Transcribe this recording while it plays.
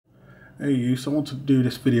Hey you, so I want to do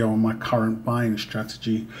this video on my current buying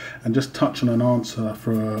strategy and just touch on an answer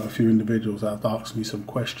for a few individuals that have asked me some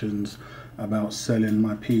questions about selling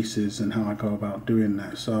my pieces and how I go about doing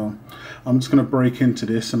that. So I'm just going to break into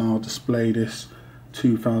this and I'll display this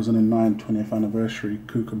 2009 20th anniversary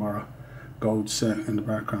Kookaburra gold set in the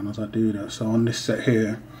background as I do that. So on this set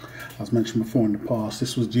here, as mentioned before in the past,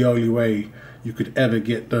 this was the only way you could ever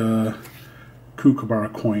get the Kookaburra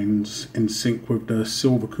coins in sync with the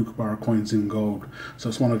silver Kookaburra coins in gold. So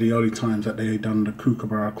it's one of the early times that they done the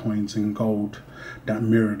Kookaburra coins in gold that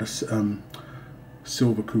mirror the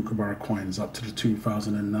silver Kookaburra coins up to the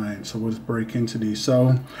 2009. So we'll just break into these.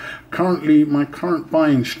 So currently, my current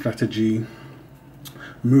buying strategy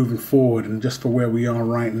moving forward and just for where we are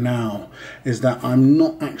right now is that I'm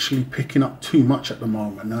not actually picking up too much at the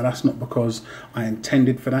moment. Now that's not because I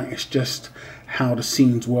intended for that, it's just how the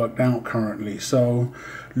scenes worked out currently. So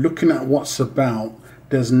looking at what's about,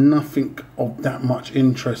 there's nothing of that much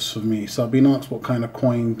interest for me. So I've been asked what kind of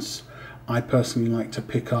coins I personally like to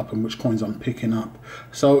pick up and which coins I'm picking up.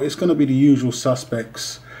 So it's going to be the usual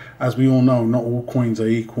suspects. As we all know, not all coins are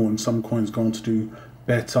equal and some coins go on to do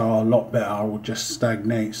better, a lot better, or just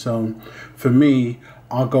stagnate. So for me,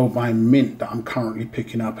 I'll go by mint that I'm currently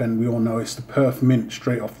picking up, and we all know it's the Perth Mint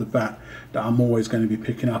straight off the bat that I'm always going to be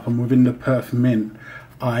picking up. And within the Perth Mint,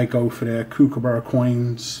 I go for their Kookaburra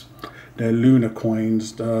coins, their Lunar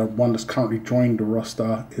coins. The one that's currently joined the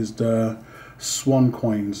roster is the Swan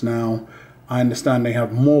coins. Now I understand they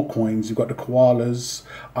have more coins. You've got the koalas.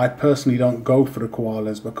 I personally don't go for the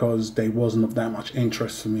koalas because they wasn't of that much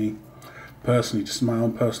interest for me. Personally, just my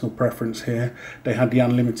own personal preference here. They had the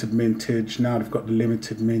unlimited mintage, now they've got the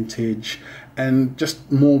limited mintage, and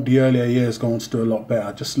just more of the earlier years going to do a lot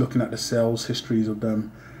better. Just looking at the sales histories of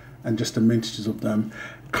them and just the mintages of them.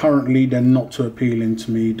 Currently, they're not too appealing to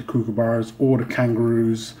me, the Kookaburras or the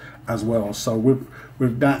Kangaroos as well. So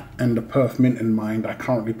with that and the Perth Mint in mind, I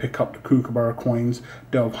currently pick up the Kookaburra coins.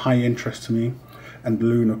 They're of high interest to me, and the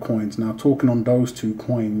Lunar coins. Now, talking on those two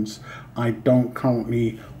coins, I don't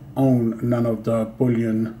currently own none of the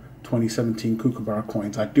bullion 2017 Kookaburra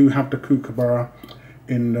coins. I do have the Kookaburra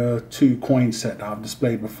in the two coin set that I've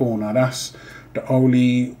displayed before. Now that's the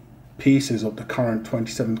only pieces of the current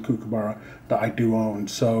 27th Kookaburra that I do own.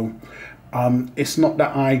 So it's not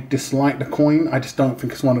that I dislike the coin, I just don't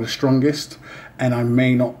think it's one of the strongest, and I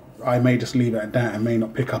may just leave it at that and may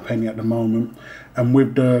not pick up any at the moment. And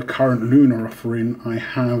with the current Lunar offering, I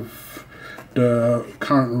have the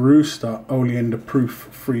current Rooster only in the proof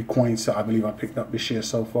free coin set I believe I picked up this year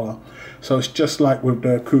so far. So it's just like with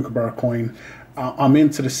the Kookaburra coin. I'm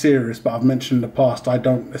into the series, but I've mentioned in the past I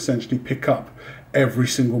don't essentially pick up every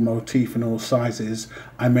single motif in all sizes.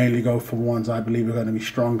 I mainly go for ones I believe are going to be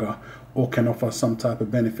stronger or can offer some type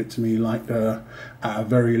of benefit to me, like at a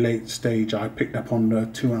very late stage I picked up on the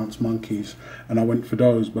 2-ounce monkeys, and I went for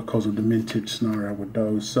those because of the mintage scenario with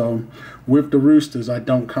those. So with the Roosters, I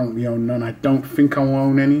don't currently own none. I don't think I will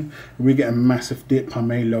own any. If we get a massive dip, I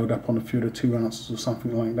may load up on a few of the 2 ounces or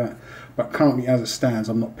something like that, but currently as it stands,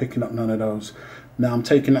 I'm not picking up none of those. Now I'm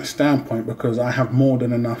taking that standpoint because I have more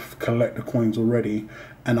than enough collector coins already,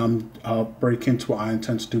 and I'll break into what I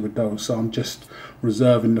intend to do with those. So I'm just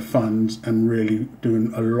reserving the funds and really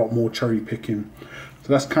doing a lot more cherry picking.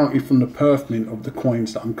 So that's currently from the Perth Mint of the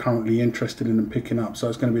coins that I'm currently interested in and picking up. So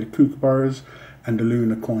it's going to be the Kookaburras and the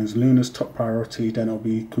Lunar coins. Lunar's top priority, then it'll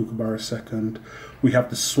be Kookaburra second. We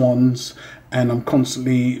have the Swans, and I'm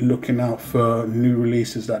constantly looking out for new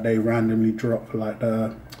releases that they randomly drop, like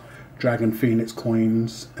the Dragon Phoenix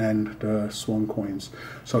coins and the Swan coins.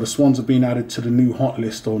 So the Swans have been added to the new hot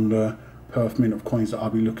list on the Perth Mint of coins that I'll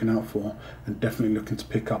be looking out for and definitely looking to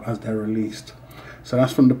pick up as they're released. So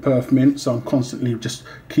that's from the Perth Mint. So I'm constantly just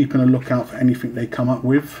keeping a lookout for anything they come up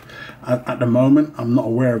with. At the moment, I'm not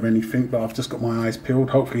aware of anything, but I've just got my eyes peeled.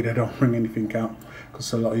 Hopefully they don't bring anything out because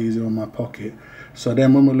it's a lot easier on my pocket. So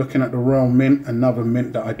then when we're looking at the Royal Mint, another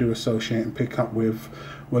mint that I do associate and pick up with,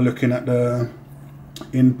 we're looking at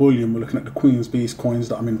in bullion, we're looking at the Queen's Beast coins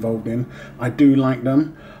that I'm involved in. I do like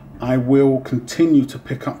them. I will continue to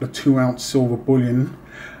pick up the 2-ounce silver bullion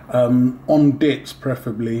on dips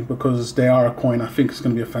preferably, because they are a coin I think it's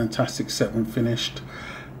going to be a fantastic set when finished.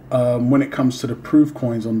 When it comes to the proof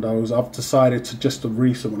coins on those, I've decided to, just of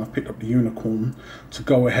recent when I picked up the Unicorn, to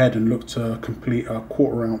go ahead and look to complete a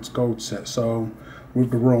 1/4 ounce gold set. So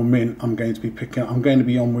with the Royal Mint, I'm going to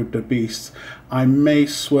be on with the Beasts. I may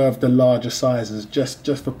swerve the larger sizes just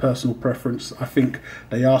for personal preference. I think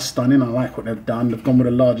they are stunning. I like what they've done. They've gone with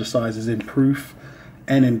the larger sizes in proof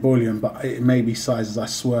and in bullion, but it may be sizes I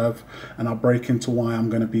swerve, and I'll break into why I'm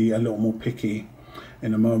going to be a little more picky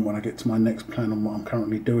in a moment when I get to my next plan on what I'm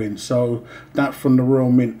currently doing. So that from the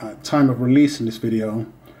Royal Mint. At time of releasing this video,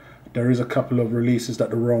 there is a couple of releases that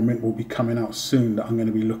the Royal Mint will be coming out soon that I'm going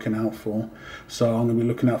to be looking out for. So I'm going to be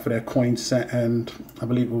looking out for their coin set, and I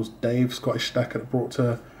believe it was Dave, Scottish Stacker, that brought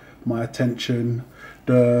to my attention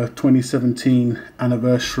the 2017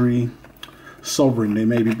 anniversary Sovereign. They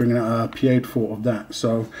may be bringing out a Pied Fort of that.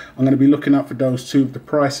 So I'm going to be looking out for those two. If the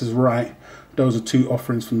price is right, those are two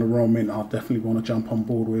offerings from the Royal Mint I'll definitely want to jump on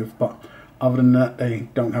board with. But other than that, they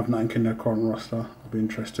don't have nothing in their current roster of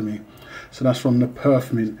interest to me. So that's from the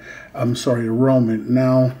Perth Mint. The Royal Mint.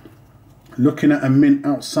 Now, looking at a mint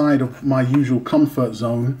outside of my usual comfort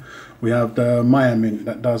zone, we have the Maya Mint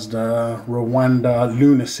that does the Rwanda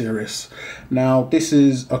Lunar Series. Now, this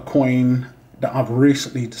is a coin that I've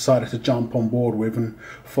recently decided to jump on board with and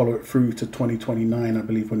follow it through to 2029, I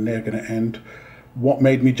believe, when they're going to end. What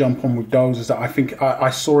made me jump on with those is that I think I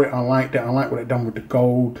saw it, I liked it, I like what they've done with the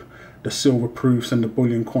gold, the silver proofs and the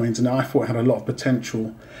bullion coins, and I thought it had a lot of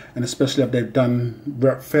potential, and especially if they've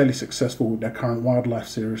done fairly successful with their current wildlife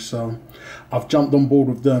series. So I've jumped on board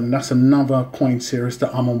with them. That's another coin series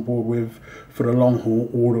that I'm on board with for the long haul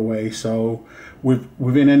all the way. So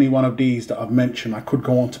within any one of these that I've mentioned, I could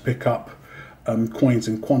go on to pick up coins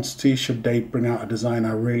in quantity should they bring out a design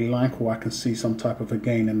I really like, or I can see some type of a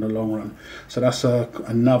gain in the long run. So that's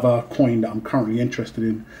another coin that I'm currently interested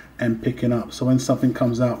in and picking up. So when something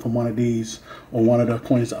comes out from one of these or one of the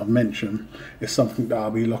coins that I've mentioned, it's something that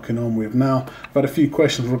I'll be locking on with. Now, I've had a few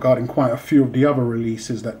questions regarding quite a few of the other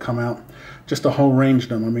releases that come out, just a whole range of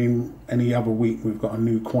them. I mean, any other week we've got a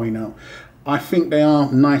new coin out. I think they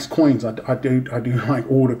are nice coins. I do like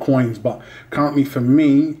all the coins, but currently for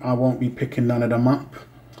me, I won't be picking none of them up.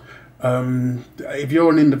 If you're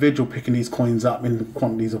an individual picking these coins up in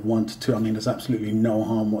quantities of 1 to 2, I mean, there's absolutely no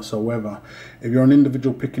harm whatsoever. If you're an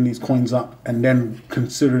individual picking these coins up and then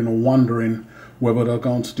considering or wondering whether they're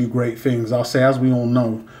going to do great things, I'll say, as we all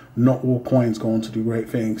know, not all coins go on to do great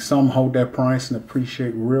things. Some hold their price and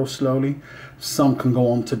appreciate real slowly. Some can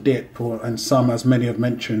go on to dip, and some, as many have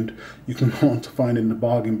mentioned, you can go on to find in the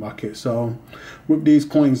bargain bucket. So with these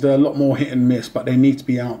coins, they're a lot more hit and miss, but they need to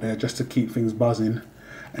be out there just to keep things buzzing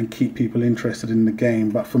and keep people interested in the game.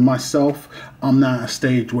 But for myself, I'm now at a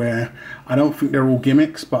stage where I don't think they're all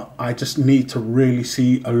gimmicks, but I just need to really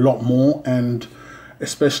see a lot more, and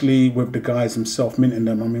especially with the guys themselves minting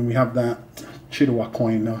them. I mean, we have that Chihuahua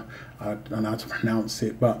coin, I don't know how to pronounce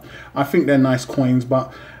it, but I think they're nice coins,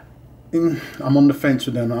 but I'm on the fence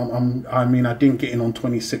with them. I mean, I didn't get in on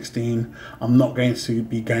 2016. I'm not going to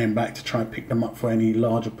be going back to try and pick them up for any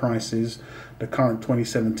larger prices. The current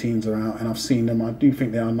 2017s are out and I've seen them. I do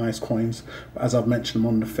think they are nice coins, but as I've mentioned, I'm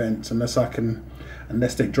on the fence.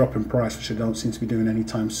 Unless they drop in price, which I don't seem to be doing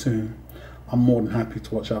anytime soon, I'm more than happy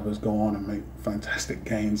to watch others go on and make fantastic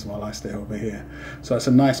gains while I stay over here. So it's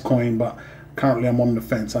a nice coin, but currently I'm on the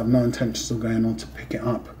fence. I have no intentions of going on to pick it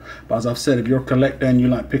up. But as I've said, if you're a collector and you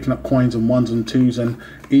like picking up coins and ones and twos, and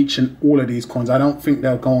each and all of these coins, I don't think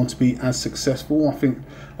they'll go on to be as successful. I think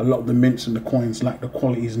a lot of the mints and the coins lack the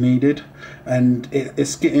qualities needed, and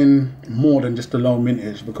it's getting more than just a low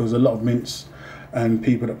mintage, because a lot of mints and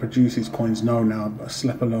people that produce these coins know now a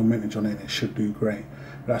slap a low mintage on it, it should do great.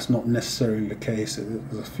 But that's not necessarily the case.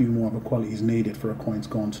 There's a few more other qualities needed for a coin to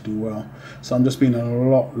go on to do well. So I'm just being a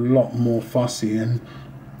lot more fussy, and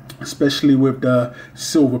especially with the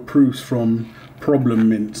silver proofs from problem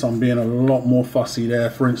mints, I'm being a lot more fussy there.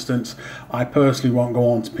 For instance, I personally won't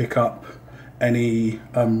go on to pick up any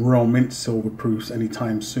Royal Mint silver proofs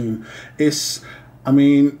anytime soon. I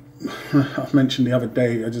mean, I've mentioned the other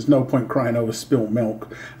day, there's no point crying over spilt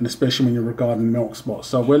milk, and especially when you're regarding milk spots.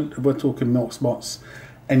 So we're talking milk spots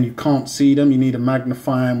and you can't see them, you need a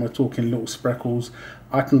magnifier, and we're talking little speckles.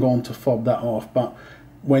 I can go on to fob that off, but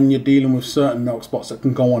when you're dealing with certain milk spots that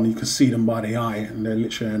can go on, you can see them by the eye and they're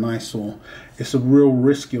literally an eyesore. It's a real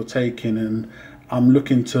risk you're taking, and I'm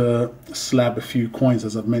looking to slab a few coins,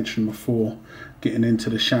 as I've mentioned before, getting into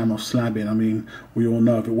the sham of slabbing. I mean, we all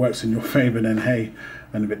know if it works in your favor, then hey,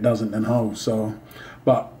 and if it doesn't, then ho. So,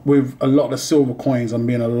 but with a lot of silver coins, I'm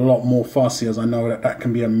being a lot more fussy, as I know that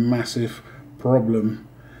can be a massive problem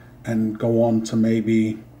and go on to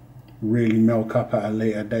maybe really milk up at a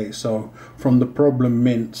later date. So from the problem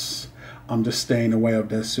mints, I'm just staying away of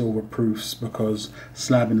their silver proofs, because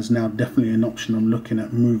slabbing is now definitely an option I'm looking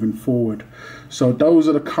at moving forward. So those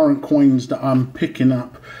are the current coins that I'm picking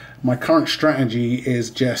up. My current strategy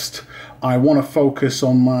is just, I want to focus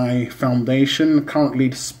on my foundation. Currently,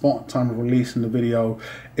 the spot time of releasing the video,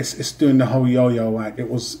 it's doing the whole yo-yo act. It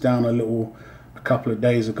was down a couple of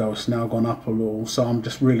days ago. It's now gone up a little. So I'm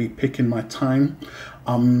just really picking my time.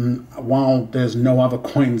 While there's no other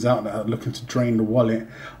coins out there looking to drain the wallet,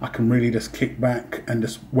 I can really just kick back and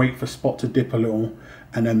just wait for spot to dip a little,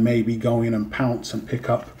 and then maybe go in and pounce and pick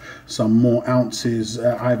up some more ounces,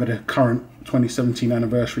 either the current 2017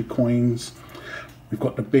 anniversary coins. We've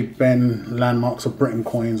got the Big Ben Landmarks of Britain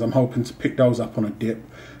coins. I'm hoping to pick those up on a dip.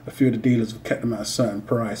 A few of the dealers have kept them at a certain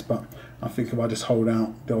price, but I think if I just hold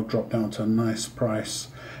out, they'll drop down to a nice price.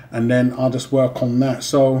 And then I'll just work on that.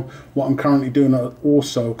 So what I'm currently doing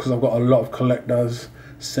also, because I've got a lot of collectors,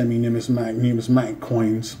 numismatic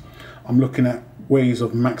coins, I'm looking at ways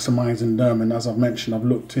of maximizing them. And as I've mentioned, I've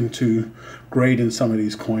looked into grading some of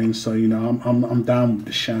these coins. So, you know, I'm down with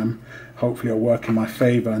the sham. Hopefully it'll work in my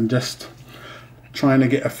favor, and just trying to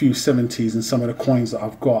get a few 70s in some of the coins that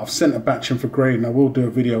I've got. I've sent a batch in for grading. I will do a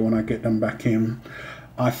video when I get them back in.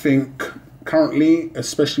 I think currently,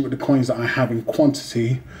 especially with the coins that I have in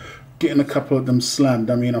quantity, getting a couple of them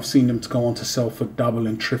slammed, I mean, I've seen them to go on to sell for double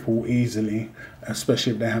and triple easily,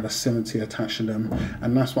 especially if they have a 70 attached to them.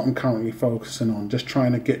 And that's what I'm currently focusing on, just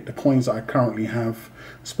trying to get the coins that I currently have,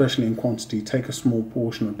 especially in quantity, take a small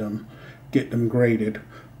portion of them, get them graded,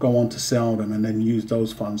 go on to sell them, and then use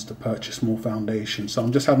those funds to purchase more foundation. So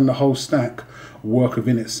I'm just having the whole stack work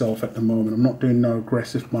within itself at the moment. I'm not doing no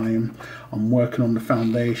aggressive buying. I'm working on the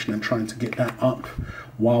foundation and trying to get that up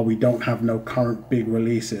while we don't have no current big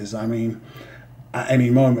releases. I mean, at any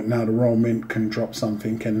moment now the Royal Mint can drop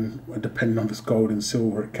something, and depending on if it's gold and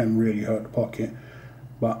silver, it can really hurt the pocket.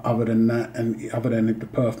 But other than that, and other than if the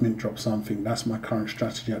Perth Mint drops something, that's my current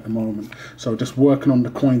strategy at the moment. So just working on the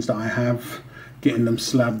coins that I have, getting them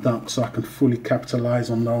slabbed up so I can fully capitalize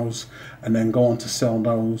on those, and then go on to sell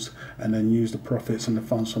those, and then use the profits and the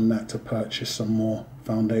funds from that to purchase some more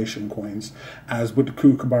foundation coins. As with the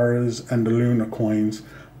Kookaburras and the Lunar coins,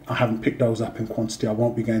 I haven't picked those up in quantity. I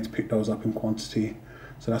won't be going to pick those up in quantity.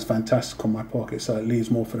 So that's fantastic on my pocket, so it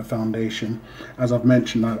leaves more for the foundation. As I've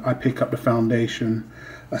mentioned, I pick up the foundation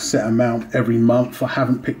a set amount every month. I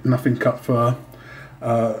haven't picked nothing up for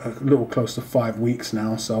a little close to 5 weeks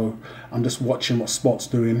now, so I'm just watching what Spot's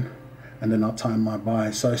doing, and then I'll time my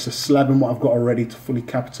buy. So it's just slabbing what I've got already to fully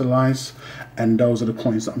capitalize, and those are the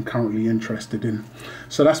coins that I'm currently interested in.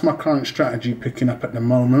 So that's my current strategy picking up at the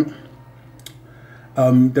moment.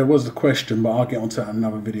 There was a question, but I'll get onto that in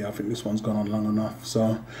another video. I think this one's gone on long enough.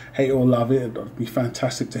 So hate or love it, it'd be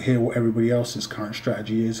fantastic to hear what everybody else's current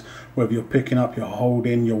strategy is, whether you're picking up, you're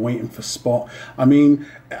holding, you're waiting for spot. I mean,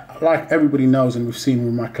 like everybody knows, and we've seen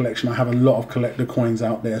with my collection, I have a lot of collector coins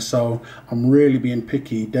out there, so I'm really being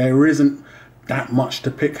picky. There isn't that much to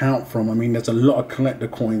pick out from. I mean, there's a lot of collector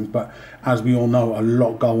coins, but as we all know, a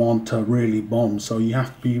lot go on to really bomb. So you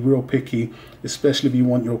have to be real picky, especially if you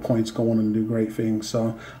want your coins to go on and do great things.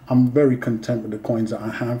 So I'm very content with the coins that I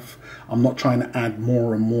have. I'm not trying to add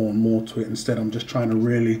more and more and more to it. Instead, I'm just trying to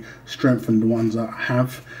really strengthen the ones that I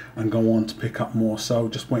have and go on to pick up more. So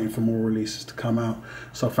just waiting for more releases to come out.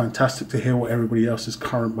 So fantastic to hear what everybody else's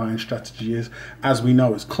current buying strategy is. As we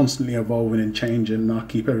know, it's constantly evolving and changing, and I'll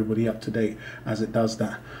keep everybody up to date as it does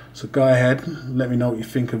that. So go ahead, let me know what you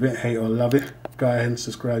think of it, hate or love it. Go ahead and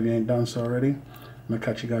subscribe if you ain't done so already, and I'll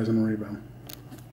catch you guys on the rebound.